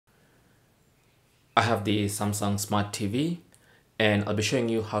I have the Samsung Smart TV and I'll be showing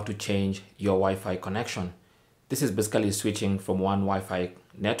you how to change your Wi-Fi connection. This is basically switching from one Wi-Fi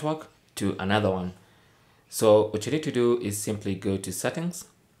network to another one. So what you need to do is simply go to settings.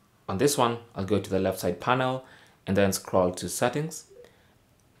 On this one, I'll go to the left side panel and then scroll to settings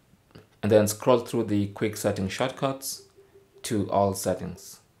and then scroll through the quick setting shortcuts to all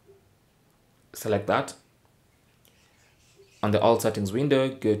settings. Select that. On the all settings window,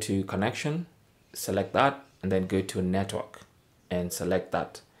 go to connection, select that, and then go to network and select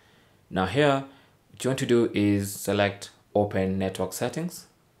that. Now here, what you want to do is select open network settings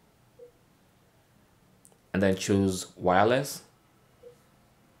and then choose wireless.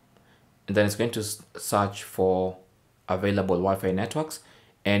 And then it's going to search for available Wi-Fi networks.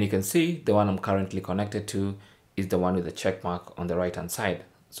 And you can see the one I'm currently connected to is the one with the check mark on the right hand side.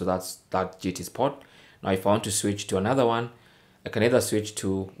 So that's that GT Sport. Now if I want to switch to another one, I can either switch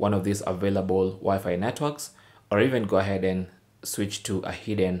to one of these available Wi-Fi networks or even go ahead and switch to a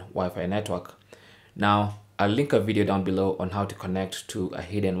hidden Wi-Fi network. Now I'll link a video down below on how to connect to a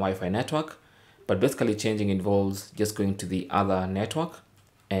hidden Wi-Fi network, but basically changing involves just going to the other network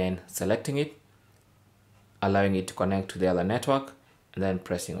and selecting it, allowing it to connect to the other network, and then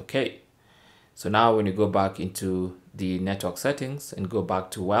pressing OK. So now when you go back into the network settings and go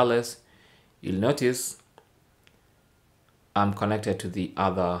back to wireless, you'll notice I'm connected to the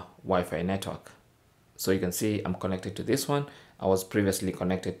other Wi-Fi network. So you can see I'm connected to this one. I was previously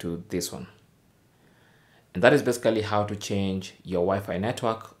connected to this one. And that is basically how to change your Wi-Fi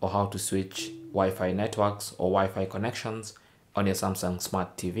network or how to switch Wi-Fi networks or Wi-Fi connections on your Samsung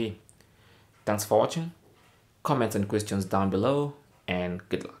Smart TV. Thanks for watching. Comments and questions down below and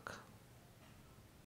good luck.